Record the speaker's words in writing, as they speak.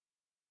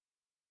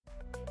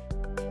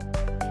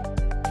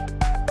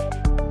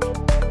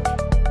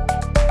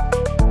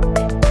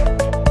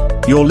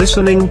You're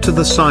listening to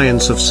The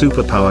Science of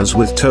Superpowers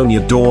with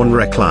Tonya Dawn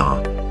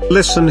Reclar.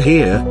 Listen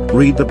here,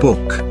 read the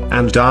book,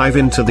 and dive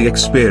into the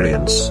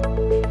experience.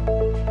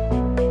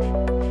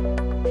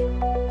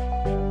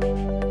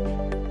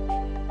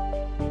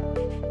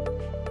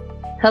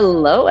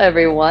 Hello,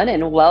 everyone,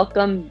 and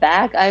welcome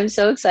back. I'm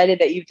so excited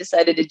that you've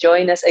decided to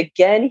join us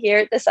again here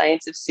at the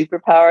Science of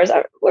Superpowers.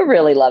 We're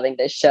really loving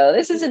this show.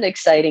 This is an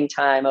exciting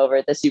time over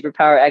at the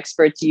Superpower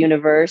Experts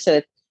Universe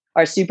with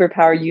our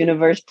Superpower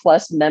Universe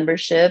Plus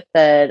membership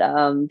that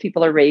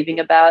people are raving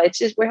about. It's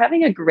just, we're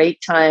having a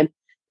great time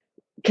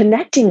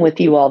connecting with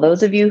you all,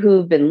 those of you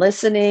who've been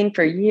listening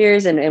for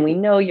years, and we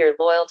know you're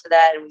loyal to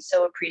that, and we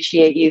so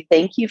appreciate you.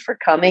 Thank you for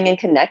coming and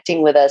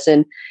connecting with us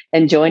and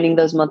joining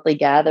those monthly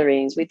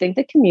gatherings. We think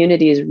the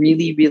community is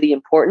really, really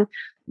important,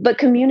 but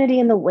community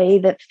in the way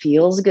that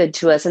feels good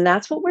to us. And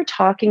that's what we're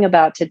talking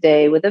about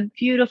today with a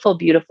beautiful,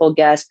 beautiful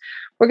guest.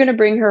 We're going to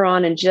bring her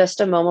on in just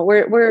a moment.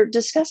 We're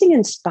discussing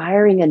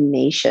inspiring a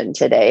nation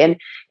today.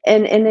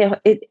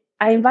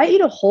 I invite you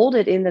to hold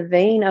it in the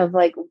vein of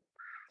like,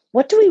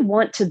 what do we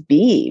want to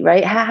be,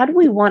 right? How do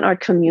we want our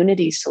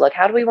communities to look?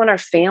 How do we want our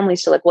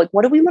families to look? Like,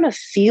 what do we want to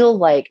feel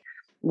like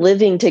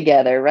living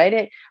together,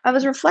 right? I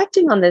was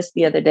reflecting on this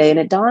the other day, and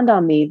it dawned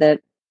on me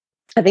that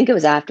I think it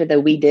was after the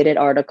We Did It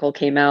article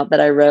came out that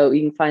I wrote.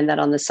 You can find that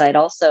on the site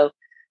also.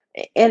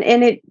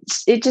 And it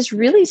just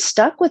really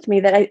stuck with me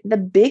that the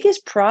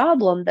biggest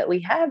problem that we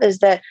have is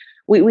that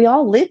we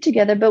all live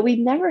together, but we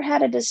never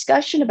had a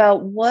discussion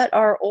about what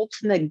our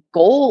ultimate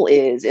goal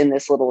is in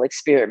this little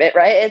experiment,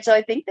 right? And so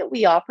I think that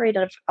we operate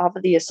off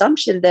of the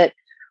assumption that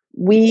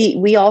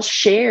we all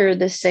share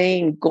the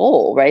same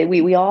goal, right?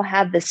 We all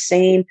have the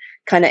same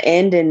kind of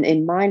end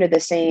in mind, or the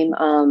same,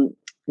 I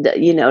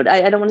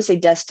don't want to say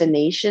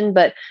destination,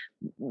 but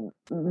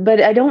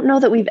I don't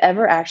know that we've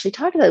ever actually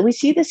talked about it. We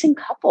see this in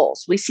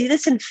couples. We see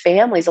this in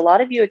families. A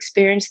lot of you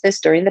experienced this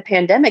during the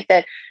pandemic,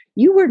 that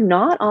you were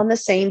not on the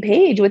same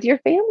page with your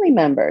family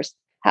members.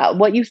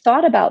 What you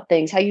thought about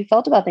things, how you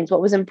felt about things,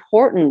 what was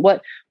important,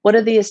 what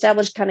are the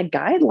established kind of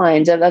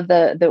guidelines of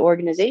the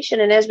organization.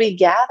 And as we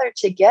gather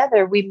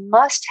together, we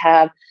must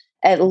have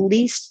at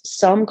least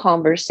some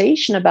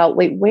conversation about,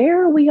 wait,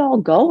 where are we all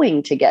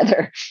going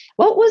together?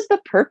 What was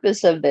the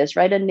purpose of this,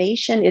 right? A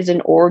nation is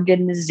an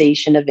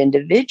organization of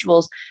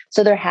individuals.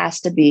 So there has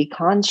to be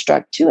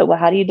construct to it. Well,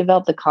 how do you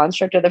develop the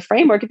construct or the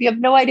framework if you have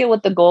no idea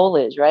what the goal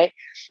is, right?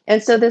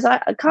 And so there's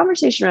a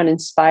conversation around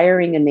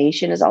inspiring a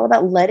nation is all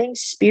about letting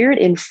spirit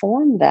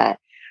inform that,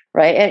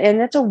 right? And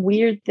that's a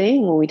weird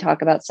thing when we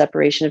talk about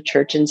separation of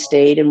church and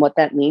state and what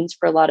that means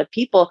for a lot of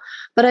people.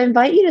 But I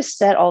invite you to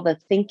set all the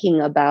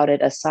thinking about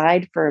it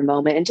aside for a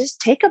moment and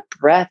just take a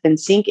breath and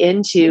sink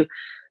into,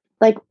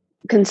 like,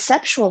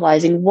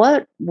 conceptualizing,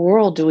 what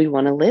world do we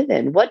want to live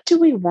in? What do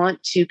we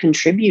want to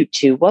contribute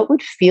to? What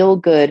would feel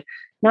good,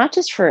 not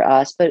just for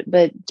us,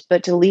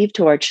 but to leave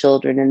to our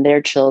children and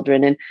their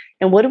children?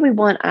 And what do we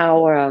want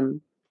our,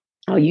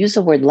 I'll use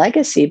the word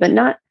legacy, but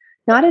not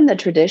in the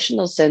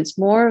traditional sense,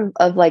 more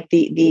of like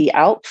the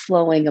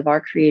outflowing of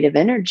our creative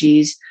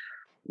energies.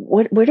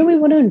 Where do we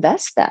want to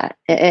invest that?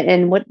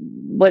 And what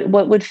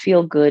would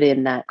feel good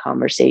in that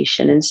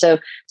conversation? And so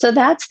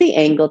that's the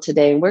angle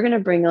today. And we're going to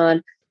bring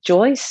on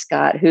Joy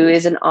Scott, who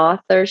is an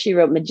author. She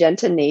wrote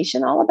Magenta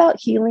Nation, all about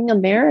healing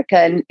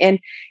America.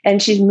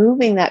 And she's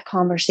moving that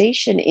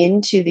conversation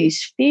into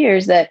these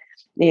spheres that,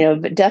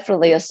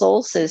 definitely a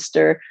soul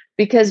sister,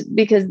 because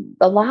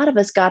a lot of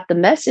us got the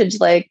message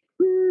like,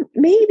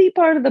 maybe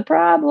part of the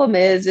problem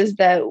is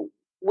that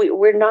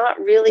we're not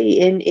really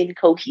in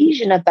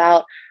cohesion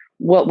about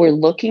what we're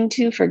looking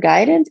to for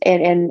guidance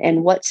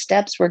and what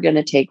steps we're going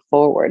to take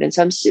forward. And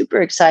so I'm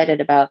super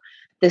excited about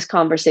this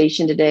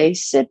conversation today.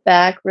 Sit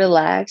back,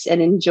 relax,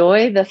 and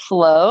enjoy the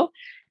flow.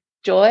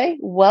 Joy,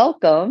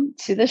 welcome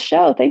to the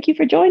show. Thank you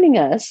for joining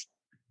us.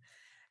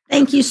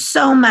 Thank you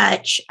so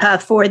much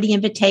for the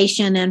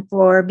invitation and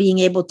for being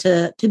able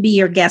to be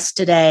your guest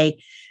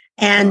today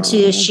and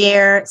to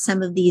share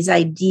some of these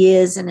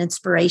ideas and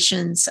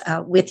inspirations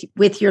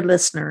with your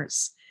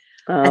listeners.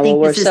 I think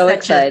we're so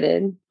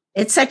excited.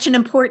 It's such an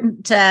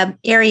important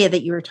area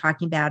that you were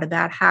talking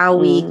about how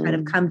we kind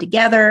of come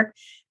together.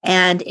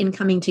 And in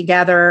coming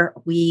together,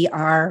 we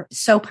are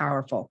so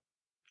powerful.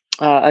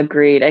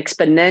 Agreed.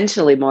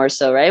 Exponentially more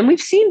so, right? And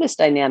we've seen this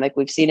dynamic.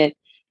 We've seen it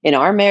in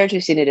our marriage.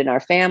 We've seen it in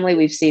our family.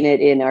 We've seen it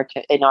in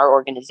our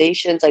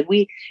organizations. Like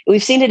we've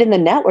seen it in the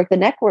network.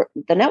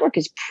 The network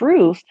is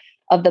proof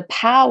of the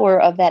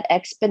power of that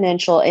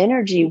exponential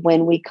energy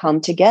when we come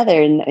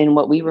together in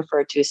what we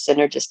refer to as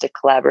synergistic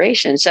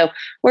collaboration. So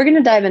we're going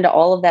to dive into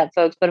all of that,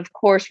 folks. But of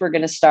course, we're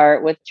going to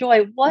start with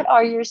Joy. What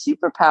are your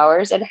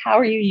superpowers and how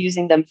are you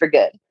using them for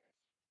good?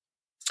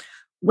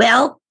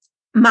 Well,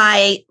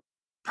 my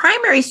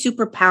primary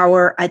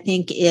superpower, I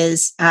think,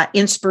 is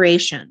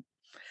inspiration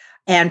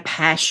and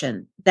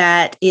passion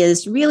that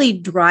is really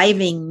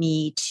driving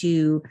me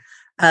to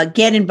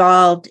get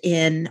involved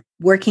in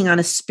working on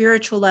a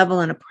spiritual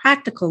level and a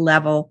practical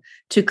level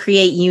to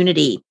create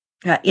unity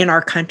in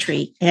our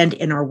country and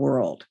in our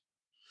world.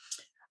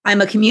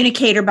 I'm a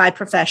communicator by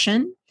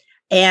profession,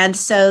 And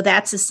so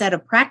that's a set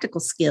of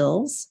practical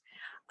skills.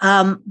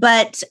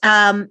 But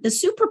the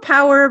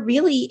superpower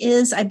really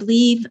is, I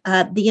believe,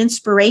 the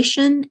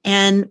inspiration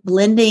and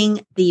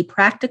blending the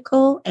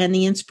practical and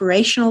the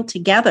inspirational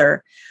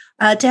together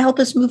to help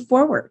us move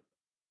forward.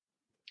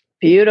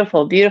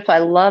 Beautiful, beautiful. I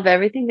love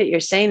everything that you're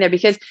saying there,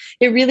 because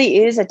it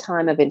really is a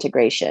time of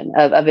integration,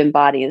 of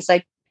embodying. It's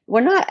like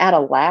we're not at a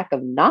lack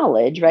of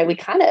knowledge, right?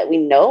 We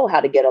know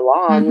how to get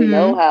along. We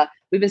know how.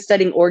 We've been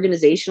studying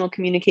organizational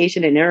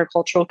communication and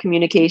intercultural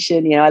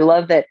communication. I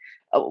love that.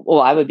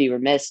 Well, I would be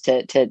remiss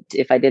to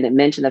if I didn't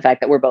mention the fact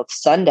that we're both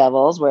Sun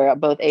Devils. We're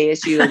both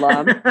ASU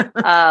alum,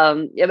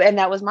 and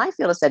that was my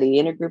field of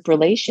study: intergroup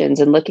relations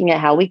and looking at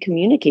how we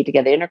communicate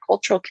together,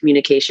 intercultural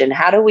communication.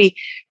 How do we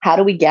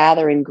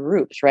gather in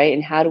groups, right?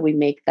 And how do we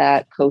make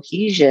that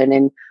cohesion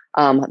and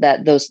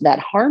that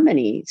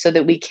harmony so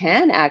that we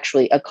can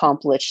actually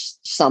accomplish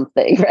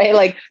something, right?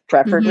 Like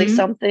preferably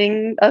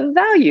something of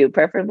value,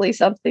 preferably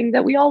something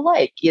that we all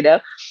like,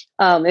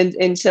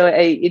 and so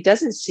it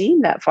doesn't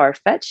seem that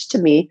far-fetched to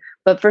me,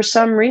 but for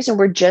some reason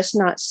we're just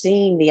not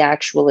seeing the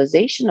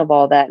actualization of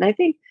all that. And I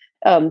think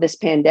this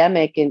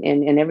pandemic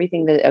and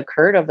everything that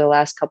occurred over the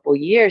last couple of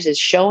years is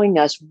showing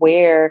us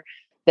where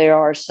there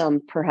are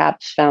some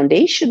perhaps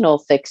foundational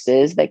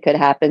fixes that could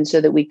happen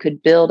so that we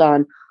could build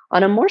on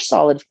a more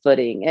solid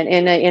footing.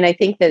 And I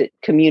think that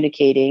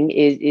communicating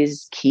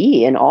is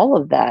key in all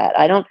of that.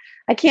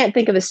 I can't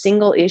think of a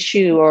single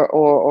issue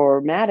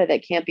or matter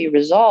that can't be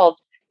resolved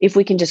if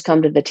we can just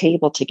come to the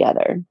table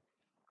together.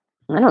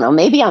 I don't know.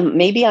 Maybe I'm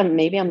naive.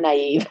 Maybe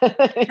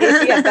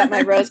I've got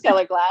my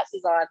rose-colored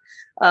glasses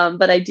on.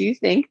 But I do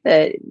think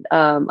that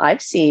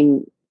I've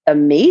seen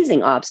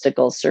amazing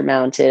obstacles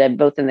surmounted,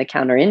 both in the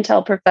counter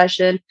intel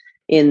profession,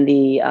 in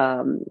the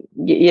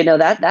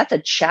that's a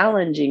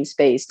challenging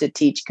space to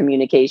teach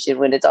communication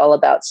when it's all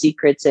about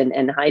secrets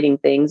and hiding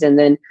things, and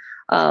then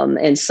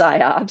and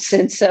psyops.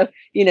 And so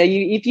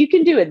if you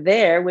can do it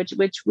there, which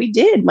we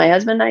did, my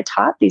husband and I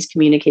taught these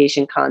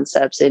communication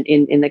concepts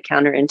in the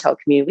counter intel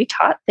community. We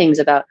taught things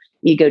about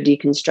ego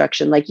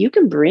deconstruction. Like, you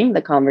can bring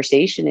the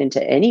conversation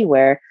into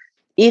anywhere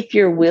if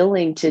you're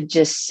willing to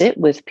just sit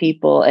with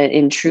people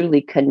and truly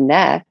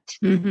connect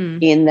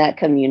in that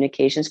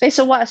communication space.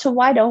 So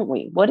why don't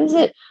we? What is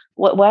it?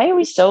 Why are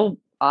we so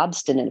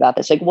obstinate about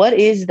this? Like, what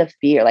is the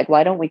fear? Like,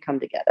 why don't we come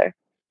together?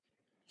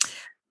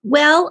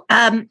 Well,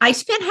 I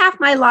spent half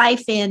my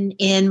life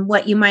in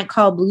what you might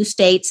call blue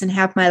states and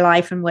half my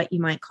life in what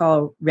you might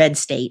call red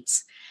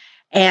states.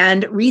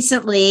 And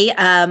recently,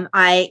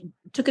 I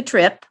took a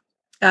trip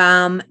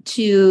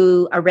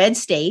to a red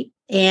state,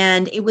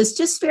 and it was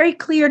just very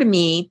clear to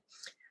me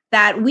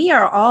that we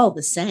are all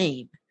the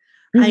same.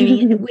 I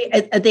mean,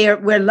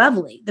 we're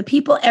lovely. The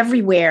people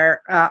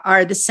everywhere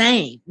are the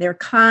same. They're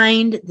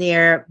kind.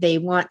 They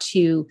want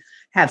to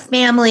have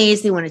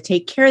families. They want to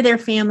take care of their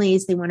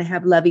families. They want to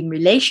have loving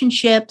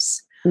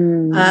relationships.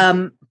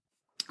 Where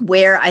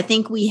I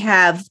think we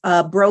have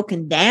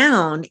broken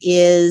down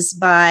is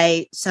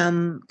by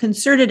some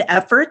concerted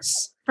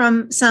efforts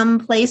from some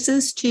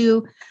places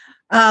to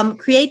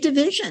create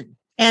division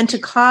and to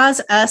cause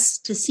us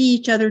to see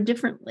each other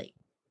differently.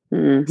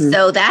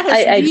 So that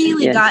has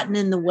really gotten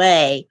in the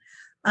way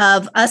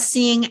of us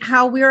seeing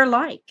how we're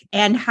alike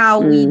and how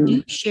we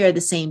do share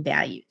the same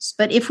values.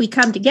 But if we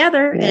come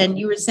together, and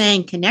you were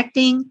saying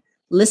connecting,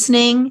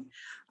 listening,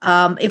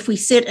 if we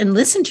sit and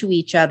listen to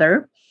each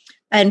other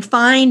and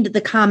find the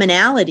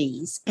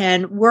commonalities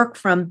and work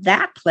from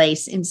that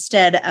place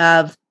instead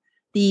of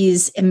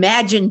these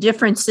imagined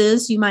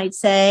differences, you might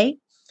say,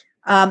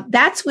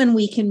 that's when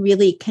we can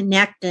really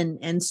connect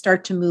and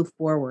start to move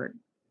forward.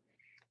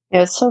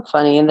 Yeah, it's so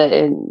funny. And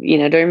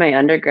during my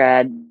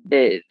undergrad,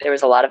 there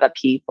was a lot of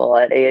upheaval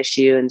at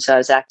ASU. And so I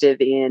was active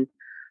in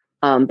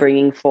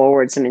bringing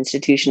forward some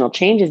institutional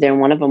changes there.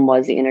 And one of them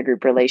was the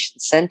Intergroup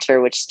Relations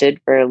Center, which stood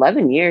for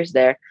 11 years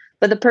there.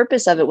 But the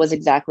purpose of it was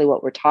exactly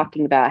what we're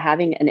talking about,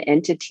 having an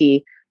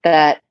entity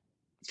that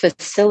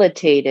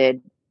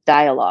facilitated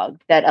dialogue,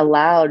 that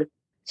allowed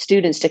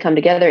students to come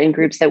together in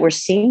groups that were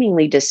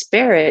seemingly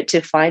disparate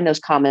to find those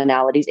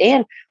commonalities.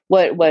 And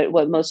what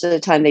most of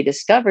the time they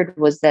discovered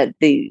was that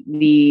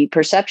the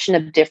perception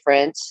of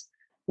difference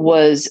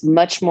was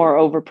much more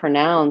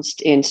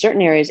overpronounced in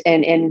certain areas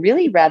and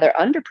really rather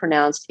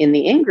underpronounced in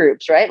the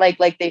in-groups, right?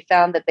 Like they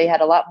found that they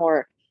had a lot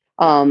more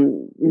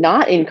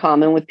not in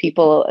common with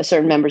people,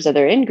 certain members of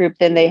their in-group,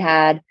 than they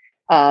had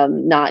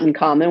not in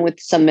common with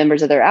some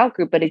members of their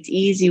out-group. But it's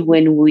easy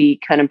when we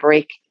kind of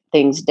break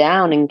things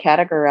down and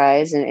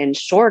categorize and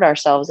sort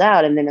ourselves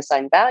out and then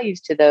assign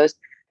values to those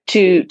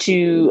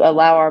to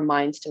allow our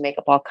minds to make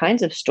up all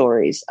kinds of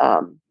stories.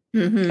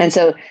 And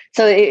so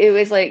it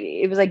was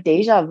like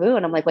deja vu.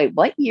 And I'm like, wait,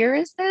 what year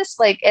is this?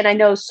 Like, and I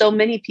know so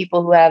many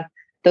people who have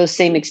those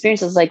same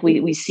experiences. Like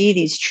we see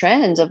these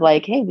trends of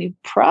like, hey, we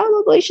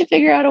probably should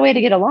figure out a way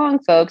to get along,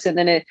 folks. And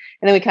then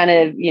we kind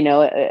of,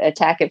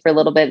 attack it for a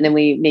little bit. And then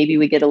maybe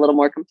we get a little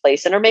more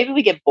complacent, or maybe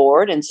we get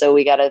bored. And so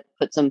we got to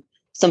put some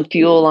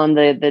fuel on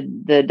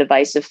the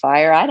divisive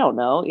fire. I don't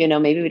know,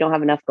 maybe we don't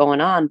have enough going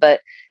on,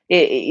 but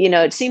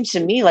it seems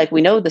to me like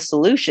we know the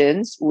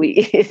solutions.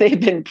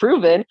 They've been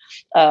proven.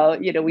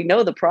 We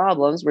know the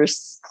problems. We're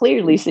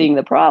clearly seeing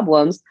the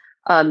problems.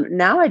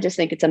 Now I just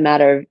think it's a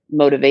matter of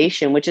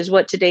motivation, which is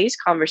what today's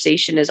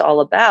conversation is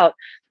all about.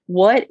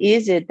 What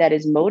is it that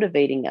is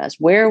motivating us?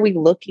 Where are we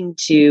looking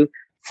to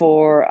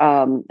for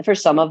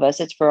some of us?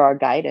 It's for our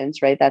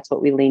guidance, right? That's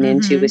what we lean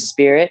into with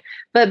spirit.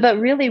 But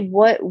really,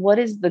 what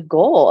is the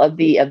goal of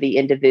the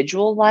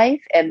individual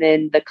life and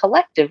then the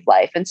collective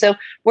life? And so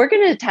we're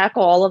going to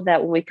tackle all of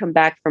that when we come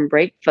back from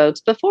break, folks.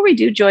 Before we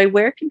do, Joy,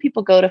 where can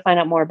people go to find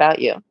out more about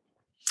you?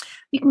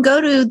 You can go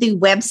to the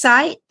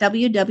website,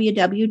 www.magenta,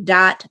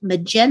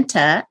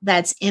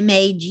 that's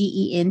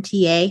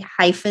MAGENTA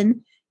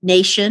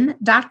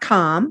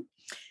nation.com.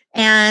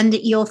 And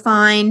you'll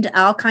find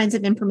all kinds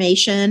of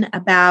information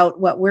about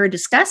what we're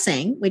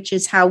discussing, which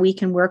is how we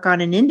can work on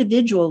an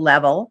individual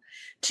level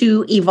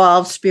to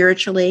evolve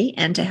spiritually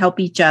and to help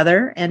each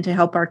other and to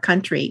help our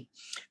country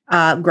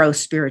grow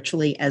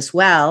spiritually as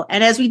well.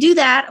 And as we do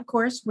that, of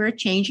course, we're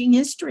changing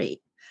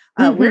history.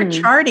 We're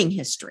charting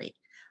history.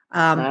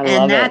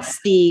 And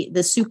that's the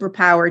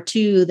superpower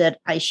too that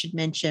I should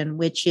mention,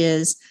 which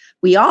is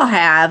we all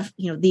have,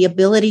 the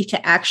ability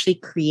to actually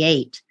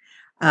create.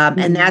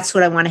 And that's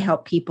what I want to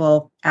help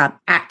people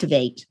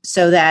activate,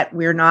 so that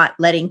we're not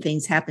letting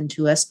things happen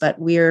to us, but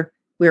we're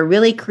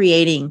really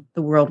creating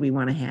the world we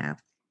want to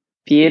have.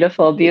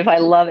 Beautiful, beautiful. I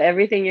love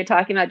everything you're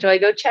talking about, Joy.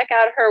 Go check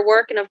out her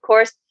work. And of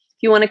course,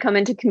 if you want to come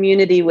into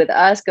community with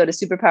us, go to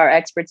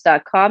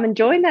superpowerexperts.com and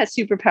join that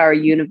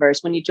superpower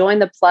universe. When you join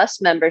the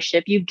Plus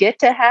membership, you get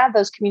to have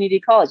those community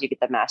calls. You get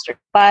the master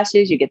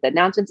classes, you get the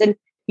announcements, and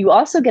you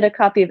also get a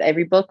copy of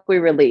every book we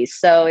release.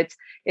 So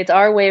it's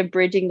our way of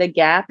bridging the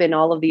gap in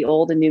all of the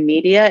old and new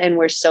media. And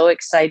we're so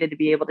excited to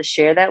be able to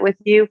share that with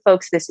you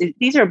folks.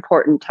 These are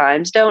important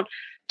times. Don't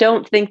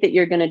think that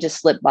you're going to just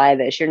slip by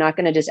this. You're not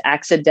going to just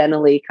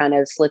accidentally kind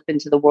of slip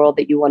into the world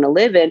that you want to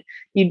live in.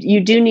 You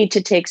do need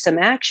to take some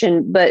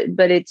action, but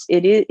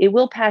it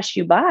will pass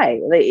you by.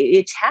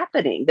 It's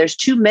happening. There's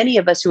too many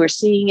of us who are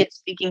seeing it,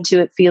 speaking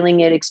to it, feeling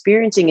it,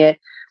 experiencing it,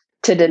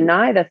 to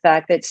deny the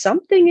fact that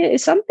something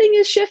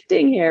is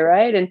shifting here,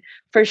 right? And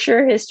for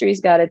sure, history's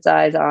got its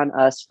eyes on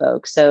us,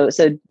 folks. So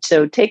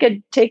take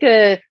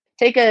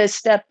a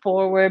step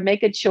forward,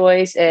 make a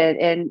choice,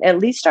 and at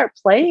least start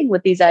playing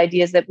with these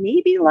ideas that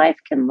maybe life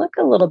can look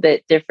a little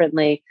bit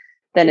differently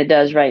than it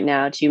does right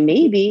now. To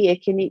maybe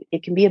it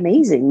can be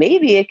amazing,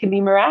 maybe it can be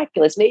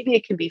miraculous, maybe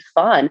it can be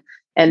fun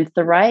and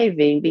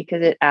thriving,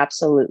 because it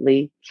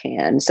absolutely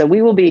can. So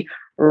we will be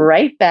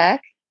right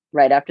back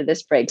right after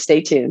this break.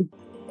 Stay tuned.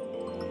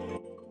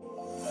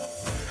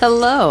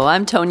 Hello,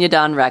 I'm Tonya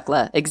Dawn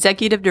Rekla,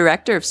 Executive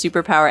Director of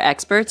Superpower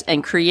Experts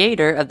and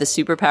creator of the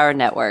Superpower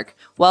Network.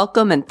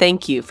 Welcome and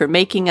thank you for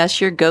making us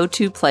your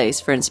go-to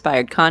place for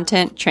inspired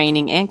content,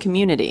 training, and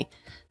community.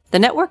 The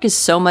network is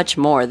so much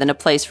more than a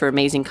place for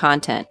amazing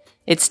content.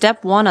 It's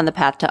step one on the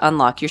path to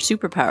unlock your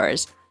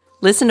superpowers.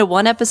 Listen to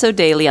one episode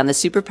daily on the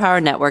Superpower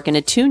Network and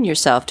attune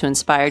yourself to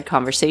inspired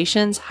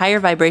conversations, higher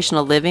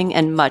vibrational living,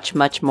 and much,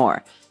 much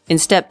more. In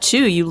step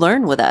 2, you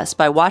learn with us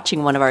by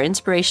watching one of our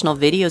inspirational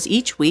videos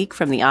each week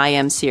from the I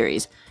Am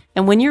series.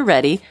 And when you're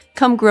ready,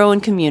 come grow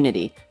in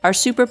community. Our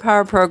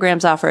superpower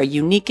programs offer a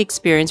unique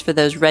experience for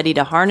those ready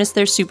to harness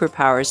their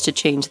superpowers to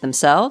change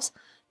themselves,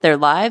 their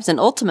lives, and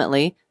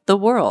ultimately, the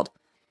world.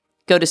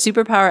 Go to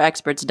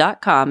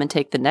superpowerexperts.com and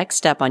take the next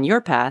step on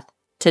your path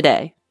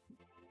today.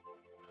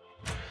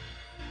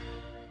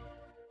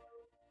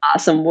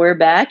 Awesome. We're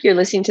back. You're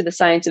listening to The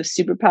Science of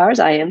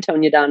Superpowers. I am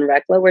Tonya Dawn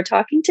Rekla. We're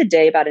talking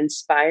today about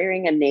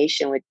inspiring a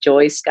nation with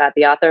Joy Scott,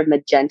 the author of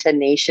Magenta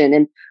Nation.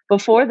 And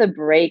before the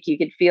break, you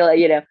could feel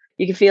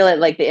it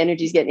like the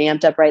energy's getting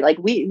amped up, right? Like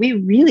we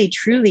really,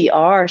 truly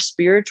are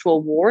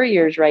spiritual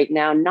warriors right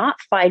now,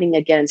 not fighting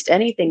against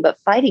anything,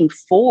 but fighting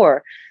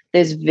for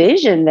this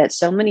vision that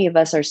so many of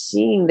us are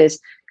seeing, this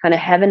kind of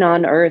heaven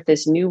on earth,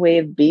 this new way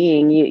of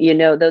being.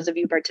 Those of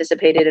you who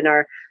participated in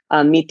our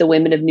Meet the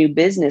Women of New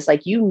Business,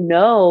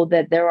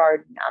 that there are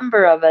a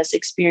number of us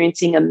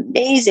experiencing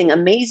amazing,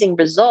 amazing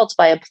results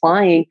by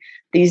applying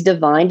these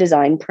divine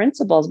design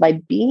principles, by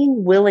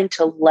being willing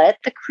to let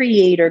the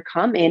creator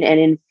come in and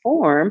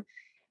inform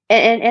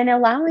and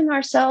allowing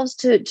ourselves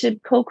to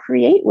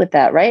co-create with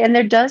that, right? And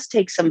there does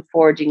take some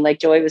forging, like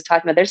Joy was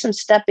talking about. There's some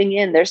stepping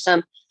in, there's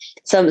some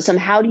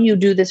how do you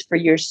do this for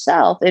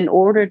yourself in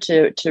order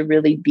to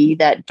really be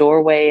that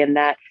doorway and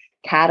that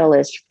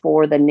catalyst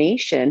for the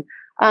nation.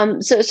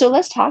 So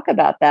let's talk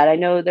about that. I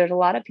know there's a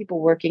lot of people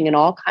working in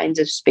all kinds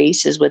of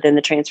spaces within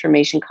the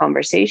transformation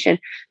conversation.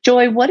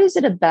 Joy, what is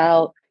it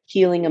about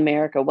Healing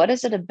America? What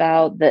is it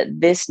about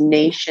this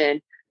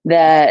nation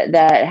that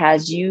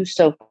has you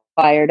so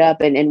fired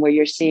up and where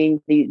you're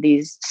seeing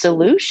these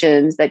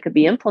solutions that could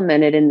be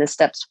implemented in the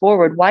steps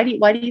forward? Why do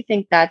you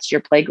think that's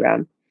your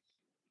playground?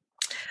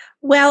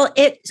 Well,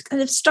 it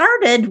kind of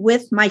started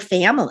with my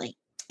family,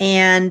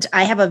 and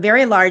I have a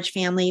very large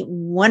family,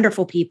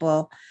 wonderful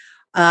people.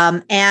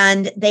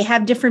 And they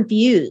have different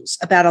views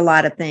about a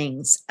lot of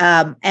things.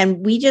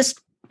 And we just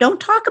don't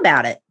talk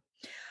about it.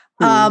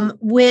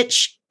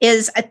 which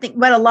is, I think,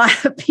 what a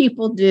lot of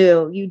people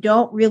do. You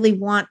don't really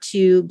want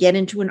to get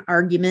into an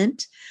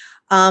argument.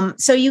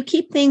 So you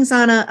keep things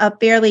on a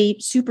fairly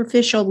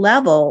superficial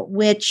level,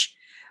 which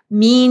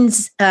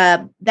means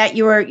that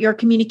your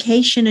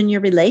communication and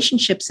your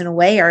relationships in a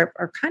way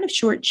are kind of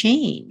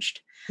shortchanged.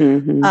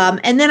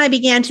 And then I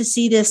began to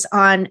see this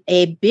on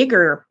a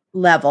bigger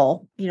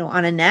level,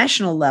 on a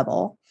national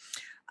level.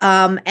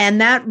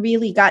 And that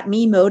really got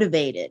me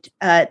motivated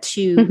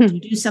to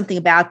do something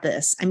about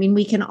this. I mean,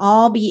 we can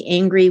all be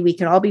angry. We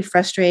can all be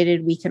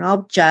frustrated. We can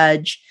all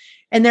judge.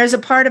 And there's a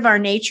part of our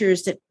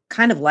natures that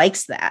kind of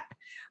likes that.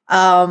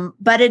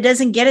 But it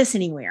doesn't get us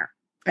anywhere.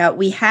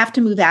 We have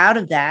to move out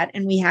of that,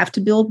 and we have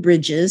to build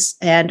bridges,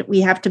 and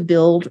we have to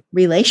build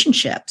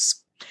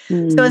relationships.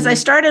 So as I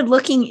started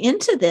looking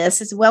into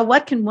this, as well,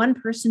 what can one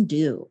person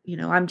do?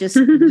 I'm just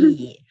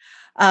me.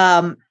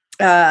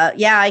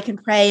 I can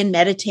pray and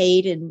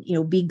meditate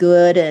and, be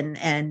good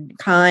and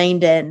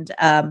kind.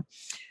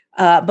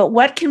 But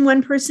what can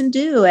one person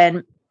do?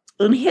 And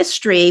in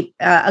history,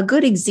 a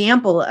good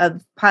example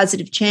of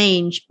positive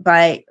change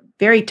by a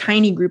very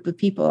tiny group of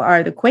people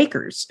are the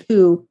Quakers,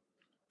 who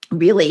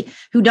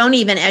don't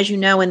even, as you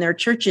know, in their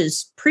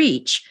churches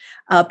preach.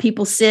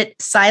 People sit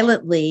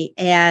silently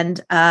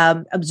and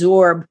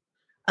absorb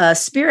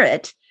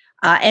spirit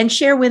and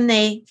share when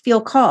they feel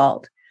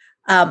called.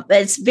 But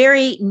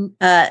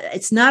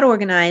it's not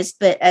organized,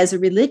 but as a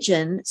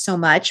religion so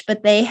much,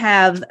 but they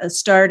have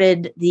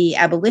started the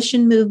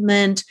abolition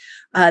movement.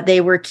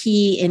 They were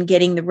key in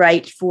getting the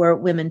right for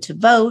women to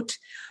vote,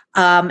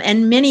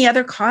 and many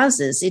other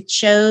causes. It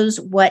shows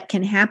what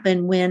can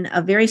happen when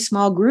a very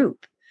small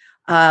group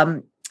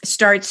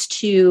starts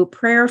to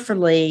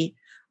prayerfully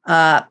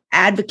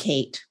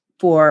advocate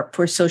for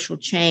social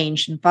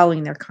change and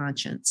following their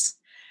conscience.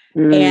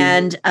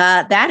 And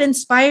that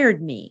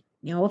inspired me.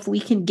 If we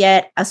can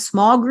get a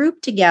small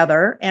group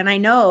together, and I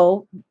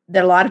know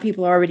that a lot of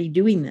people are already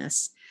doing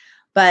this,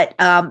 but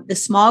the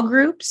small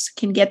groups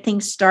can get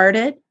things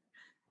started.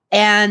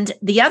 And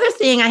the other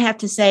thing I have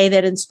to say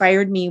that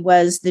inspired me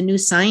was the new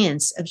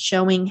science of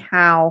showing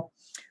how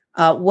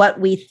what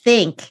we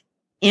think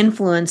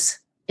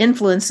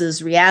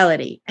influences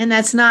reality. And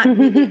that's not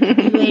really a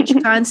New Age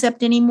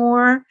concept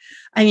anymore.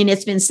 I mean,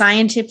 it's been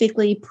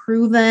scientifically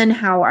proven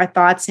how our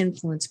thoughts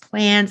influence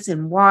plants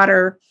and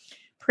water.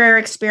 Prayer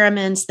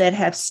experiments that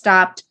have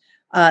stopped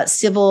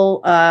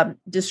civil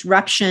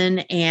disruption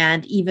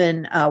and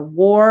even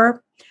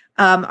war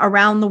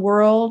around the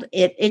world.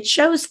 It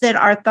shows that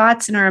our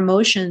thoughts and our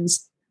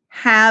emotions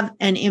have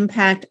an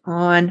impact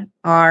on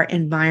our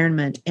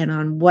environment and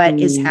on what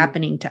is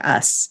happening to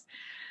us.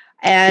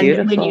 And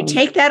Beautiful. When you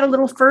take that a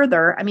little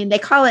further, I mean, they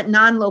call it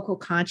non-local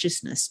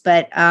consciousness,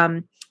 but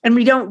and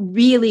we don't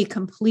really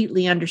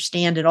completely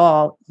understand it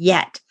all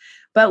yet,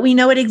 but we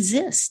know it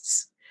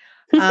exists.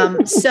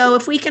 So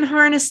if we can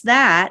harness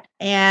that,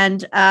 and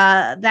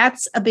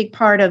that's a big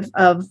part of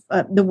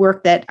the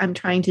work that I'm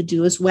trying to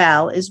do as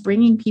well, is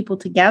bringing people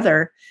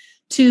together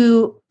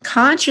to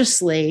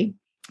consciously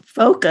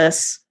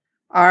focus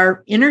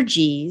our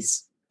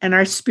energies and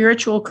our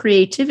spiritual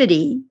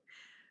creativity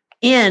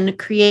in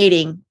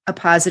creating a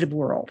positive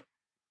world.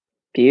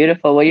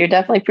 Beautiful. Well, you're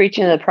definitely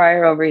preaching to the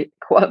choir over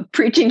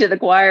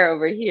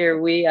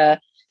here. We,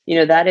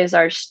 that is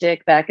our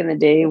shtick back in the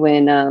day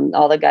when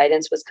all the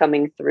guidance was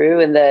coming through,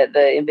 and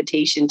the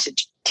invitation to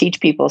teach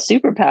people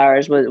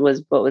superpowers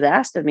was what was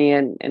asked of me.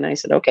 And I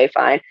said, okay,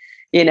 fine.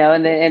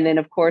 And then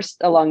of course,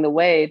 along the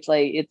way, it's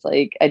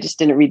like, I just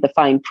didn't read the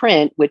fine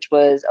print, which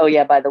was, oh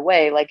yeah, by the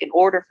way, like in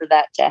order for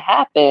that to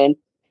happen,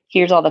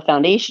 here's all the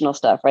foundational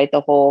stuff, right?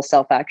 The whole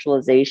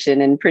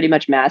self-actualization and pretty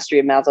much mastery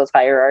of Maslow's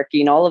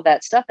hierarchy and all of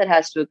that stuff that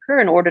has to occur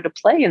in order to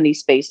play in these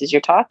spaces you're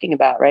talking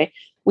about, right?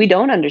 We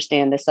don't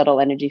understand the subtle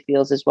energy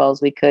fields as well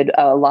as we could.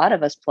 A lot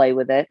of us play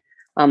with it.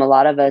 A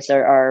lot of us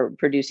are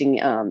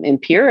producing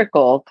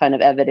empirical kind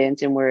of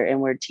evidence, and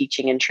we're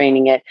teaching and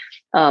training it.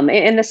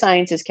 And the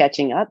science is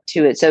catching up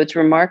to it. So it's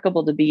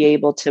remarkable to be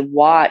able to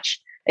watch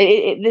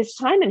this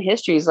time in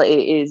history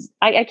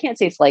I can't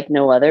say it's like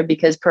no other,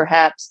 because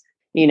perhaps,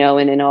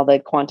 and in all the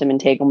quantum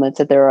entanglements,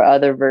 that there are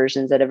other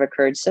versions that have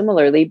occurred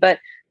similarly, but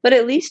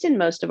at least in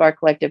most of our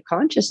collective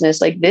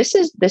consciousness, like this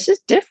is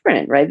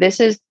different, right? This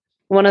is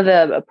one of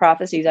the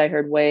prophecies I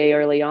heard way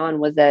early on,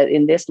 was that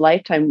in this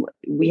lifetime,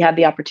 we have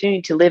the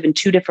opportunity to live in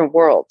two different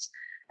worlds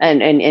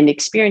and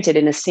experience it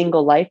in a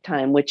single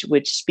lifetime, which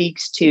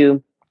speaks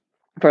to,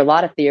 for a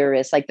lot of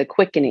theorists, like the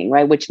quickening,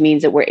 right? Which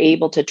means that we're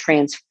able to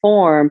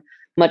transform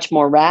much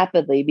more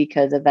rapidly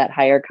because of that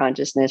higher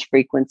consciousness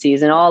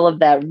frequencies and all of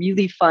that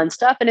really fun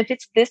stuff. And if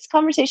it's this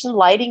conversation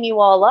lighting you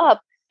all up,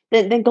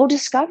 then go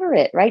discover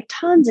it, right?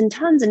 Tons and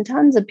tons and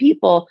tons of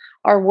people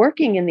are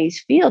working in these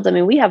fields. I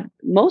mean, we have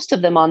most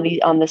of them on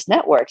this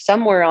network.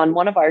 Somewhere on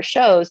one of our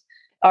shows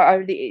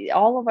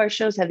all of our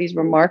shows have these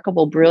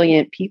remarkable,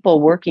 brilliant people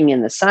working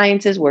in the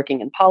sciences,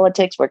 working in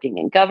politics, working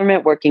in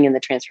government, working in the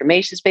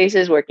transformation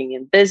spaces, working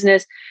in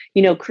business,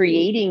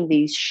 creating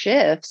these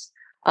shifts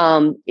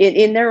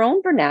in their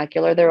own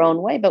vernacular, their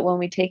own way. But when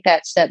we take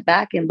that step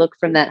back and look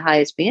from that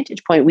highest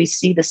vantage point, we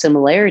see the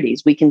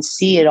similarities. We can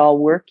see it all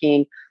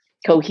working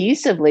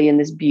cohesively in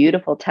this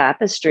beautiful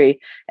tapestry.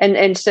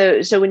 And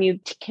so when you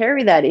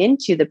carry that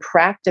into the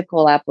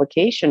practical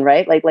application,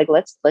 right? Like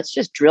let's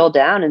just drill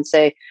down and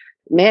say,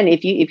 man,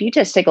 if you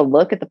just take a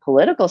look at the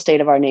political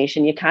state of our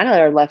nation, you kind of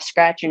are left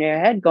scratching your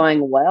head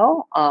going,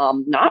 well,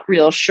 not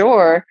real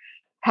sure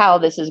how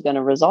this is going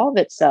to resolve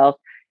itself.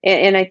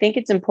 And I think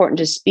it's important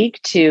to speak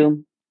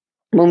to,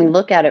 when we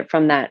look at it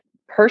from that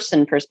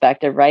person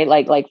perspective, right?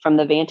 Like from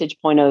the vantage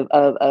point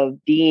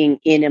of being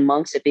in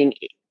amongst it, being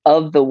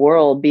of the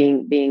world,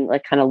 being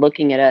like kind of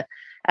looking at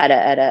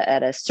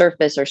a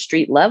surface or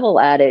street level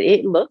at it,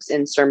 it looks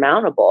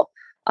insurmountable.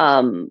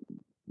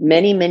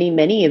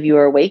 Many of you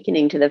are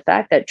awakening to the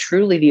fact that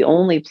truly the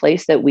only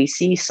place that we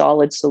see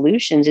solid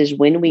solutions is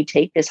when we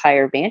take this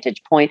higher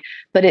vantage point,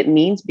 but it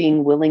means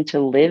being willing to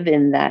live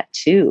in that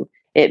too.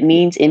 It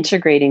means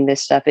integrating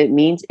this stuff. It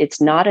means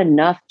it's not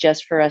enough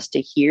just for us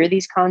to hear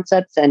these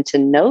concepts and to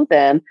know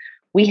them.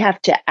 We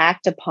have to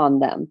act upon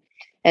them.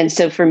 And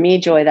so for me,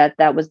 Joy,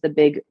 that was the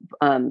big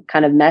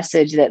kind of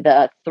message, that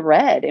the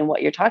thread in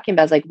what you're talking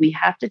about is like, we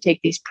have to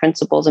take these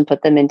principles and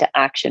put them into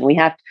action.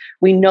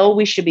 We know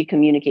we should be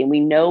communicating.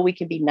 We know we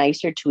can be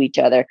nicer to each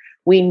other.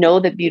 We know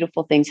that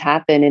beautiful things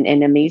happen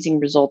and amazing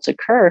results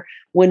occur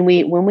when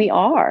we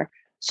are.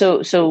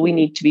 So we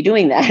need to be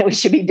doing that. We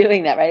should be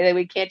doing that, right?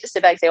 We can't just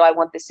sit back and say, oh, I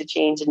want this to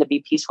change and to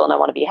be peaceful and I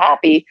want to be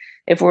happy,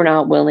 if we're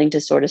not willing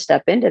to sort of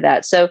step into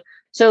that. So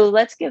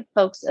let's give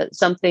folks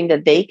something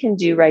that they can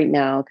do right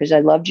now, because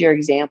I loved your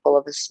example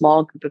of a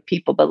small group of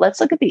people, but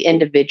let's look at the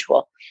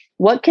individual.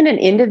 What can an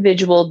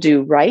individual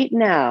do right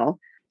now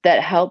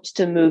that helps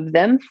to move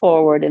them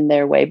forward in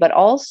their way, but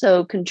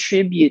also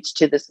contributes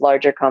to this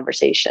larger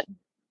conversation?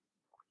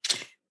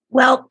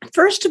 Well,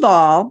 first of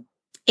all,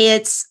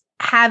 it's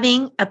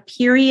having a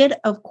period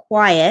of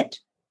quiet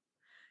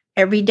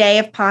every day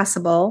if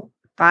possible,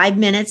 5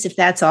 minutes if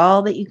that's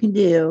all that you can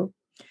do.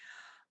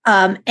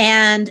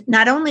 And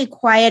not only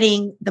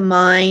quieting the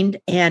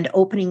mind and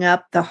opening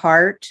up the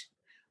heart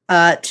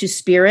to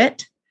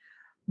spirit,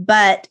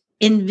 but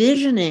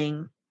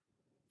envisioning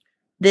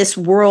this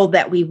world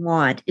that we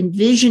want,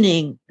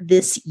 envisioning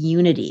this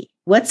unity.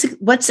 What's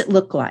it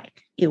look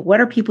like? What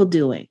are people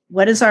doing?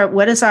 What does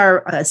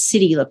our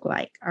city look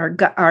like?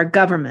 Our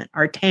government,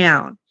 our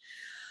town,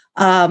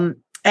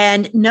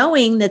 and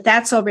knowing that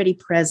that's already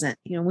present.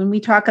 When we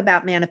talk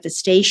about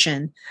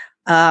manifestation,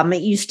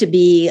 it used to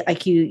be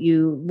like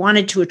you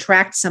wanted to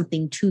attract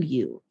something to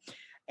you.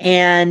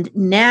 And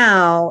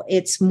now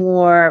it's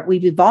more,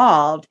 we've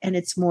evolved, and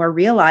it's more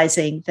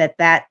realizing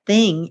that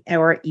thing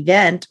or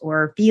event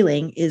or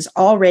feeling is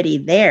already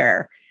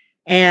there,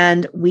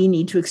 and we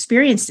need to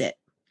experience it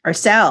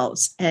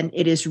ourselves, and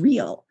it is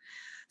real.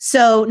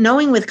 So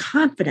knowing with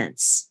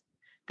confidence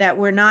that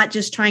we're not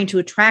just trying to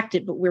attract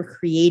it, but we're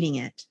creating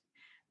it,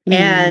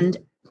 and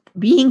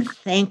being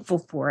thankful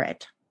for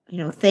it,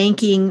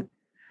 thanking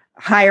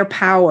higher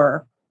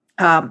power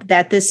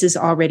that this is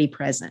already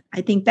present.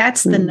 I think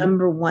that's the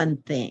number one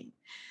thing.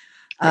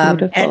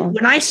 And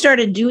when I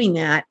started doing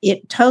that,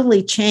 it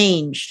totally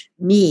changed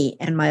me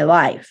and my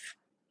life.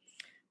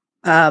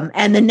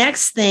 And the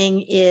next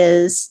thing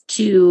is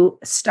to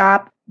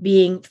stop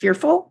being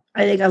fearful.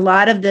 I think a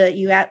lot of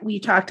we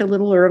talked a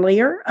little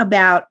earlier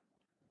about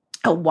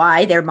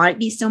why there might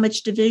be so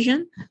much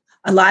division.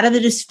 A lot of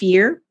it is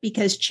fear,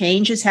 because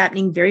change is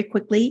happening very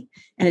quickly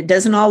and it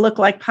doesn't all look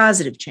like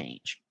positive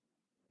change.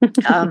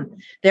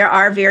 There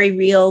are very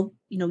real,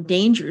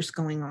 dangers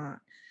going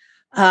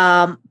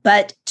on.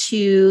 But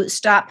to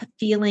stop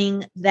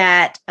feeling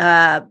that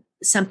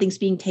something's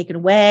being taken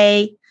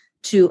away,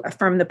 to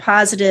affirm the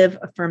positive,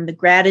 affirm the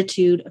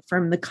gratitude,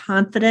 affirm the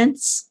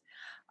confidence,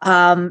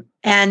 and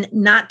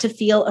not to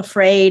feel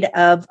afraid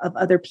of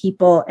other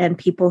people and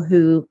people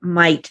who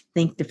might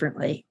think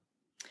differently.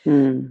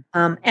 And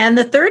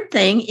the third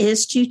thing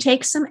is to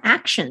take some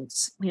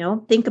actions.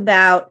 Think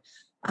about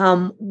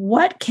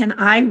what can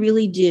I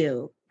really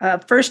do?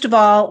 First of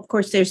all, of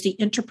course, there's the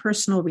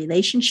interpersonal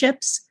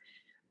relationships.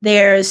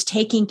 There's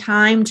taking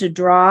time to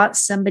draw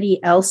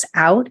somebody else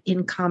out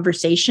in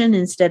conversation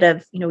instead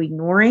of,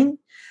 ignoring,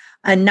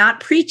 and not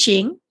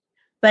preaching,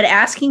 but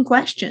asking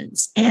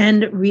questions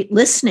and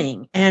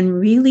listening and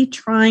really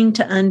trying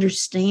to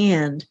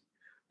understand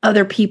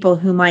other people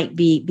who might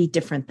be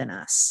different than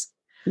us.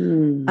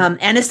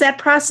 And as that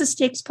process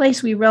takes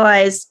place, we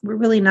realize we're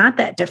really not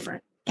that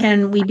different.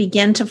 And we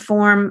begin to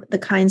form the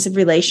kinds of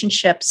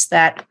relationships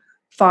that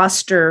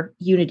foster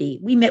unity.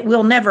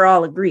 We'll never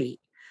all agree,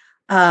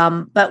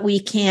 but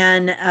we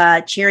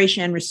can cherish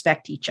and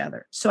respect each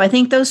other. So I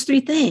think those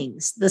three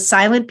things: the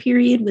silent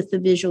period with the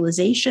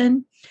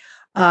visualization,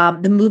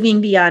 the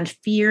moving beyond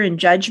fear and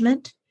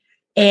judgment,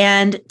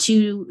 and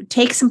to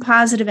take some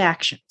positive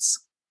actions.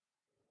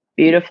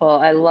 Beautiful.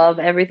 I love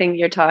everything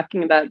you're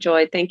talking about,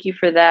 Joy. Thank you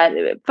for that.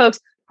 Folks,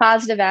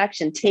 positive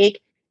action.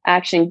 Take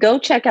action. Go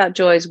check out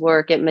Joy's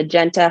work at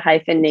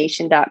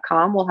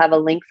magenta-nation.com. We'll have a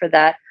link for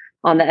that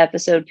on the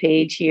episode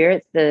page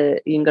here. You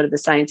can go to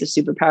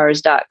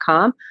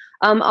thescienceofsuperpowers.com.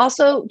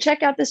 Also,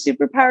 check out the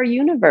Superpower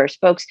Universe,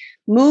 folks.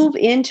 Move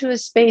into a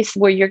space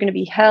where you're going to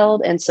be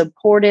held and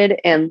supported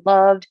and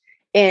loved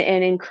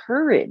and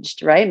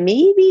encouraged, right?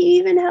 Maybe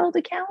even held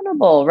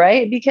accountable,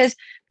 right? Because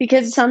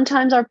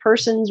sometimes our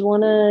persons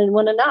want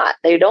to not.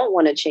 They don't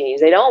want to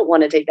change. They don't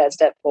want to take that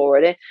step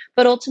forward.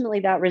 But ultimately,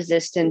 that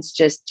resistance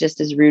just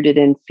is rooted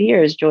in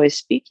fear, as Joy is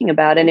speaking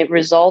about, and it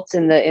results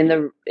in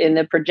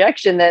the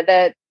projection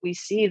that we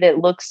see that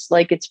looks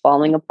like it's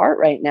falling apart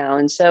right now.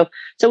 And so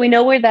we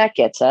know where that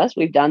gets us.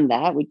 We've done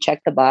that. We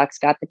checked the box,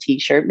 got the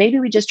T-shirt. Maybe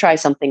we just try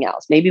something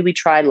else. Maybe we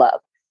try love.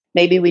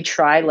 Maybe we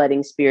try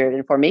letting spirit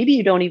inform. Maybe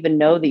you don't even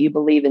know that you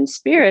believe in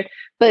spirit,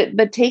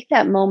 but take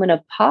that moment of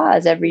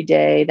pause every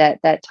day,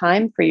 that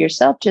time for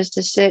yourself just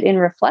to sit in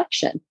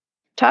reflection.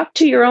 Talk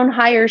to your own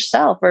higher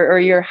self or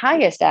your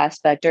highest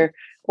aspect or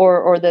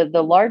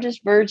the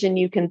largest version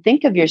you can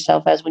think of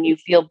yourself as when you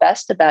feel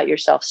best about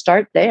yourself.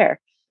 Start there.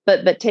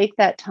 But take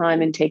that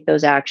time and take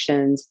those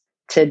actions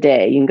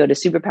today. You can go to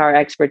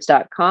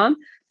superpowerexperts.com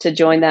to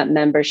join that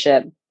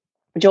membership.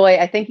 Joy,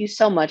 I thank you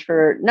so much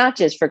for not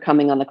just for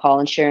coming on the call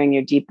and sharing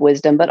your deep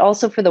wisdom, but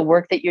also for the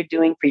work that you're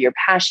doing, for your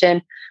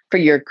passion, for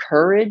your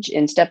courage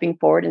in stepping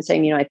forward and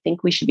saying, I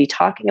think we should be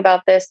talking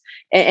about this,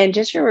 and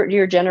just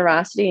your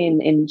generosity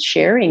in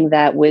sharing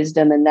that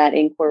wisdom and that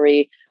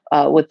inquiry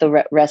with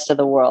the rest of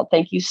the world.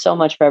 Thank you so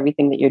much for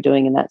everything that you're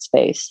doing in that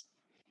space.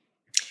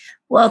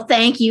 Well,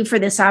 thank you for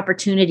this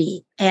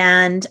opportunity.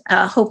 And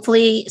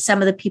hopefully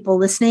some of the people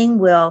listening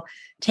will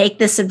take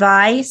this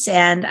advice.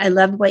 And I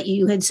loved what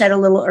you had said a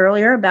little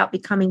earlier about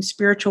becoming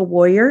spiritual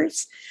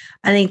warriors.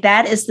 I think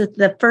that is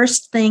the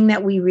first thing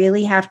that we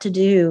really have to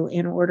do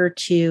in order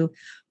to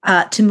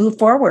move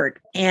forward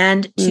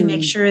and to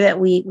make sure that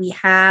we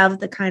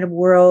have the kind of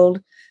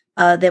world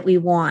that we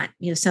want.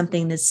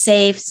 Something that's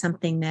safe,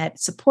 something that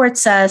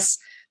supports us,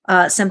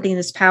 something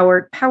that's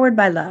powered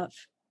by love.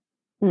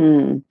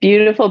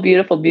 Beautiful,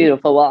 beautiful,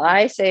 beautiful. Well,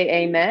 I say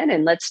amen,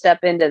 and let's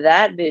step into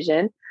that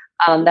vision.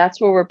 That's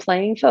where we're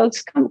playing,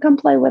 folks. Come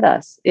play with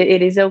us.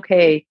 It is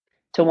okay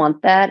to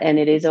want that, and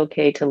it is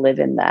okay to live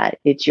in that.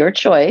 It's your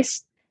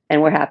choice,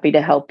 and we're happy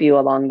to help you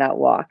along that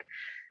walk.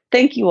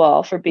 Thank you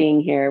all for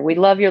being here. We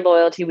love your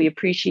loyalty. We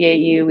appreciate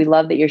you. We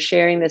love that you're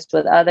sharing this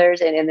with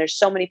others, and there's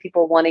so many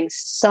people wanting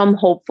some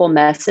hopeful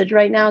message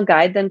right now.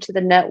 Guide them to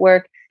the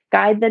network.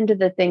 Guide them to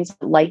the things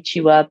that light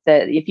you up.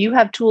 That if you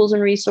have tools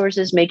and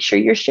resources, make sure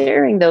you're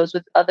sharing those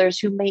with others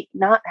who may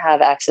not have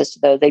access to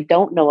those. They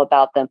don't know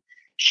about them.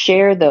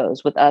 Share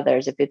those with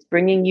others. If it's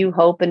bringing you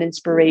hope and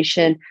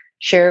inspiration,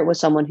 share it with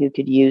someone who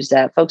could use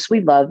that. Folks,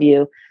 we love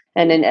you,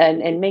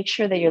 and make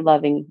sure that you're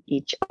loving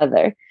each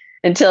other.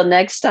 Until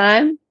next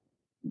time,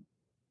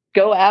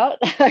 go out.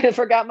 I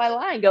forgot my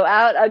line. Go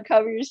out,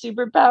 uncover your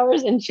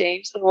superpowers, and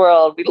change the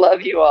world. We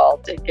love you all.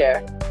 Take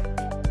care.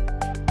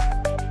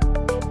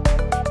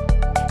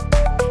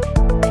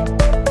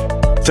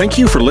 Thank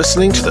you for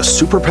listening to the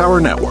Superpower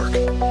Network.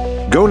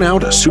 Go now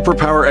to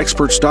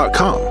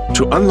superpowerexperts.com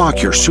to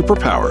unlock your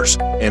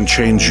superpowers and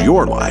change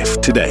your life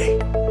today.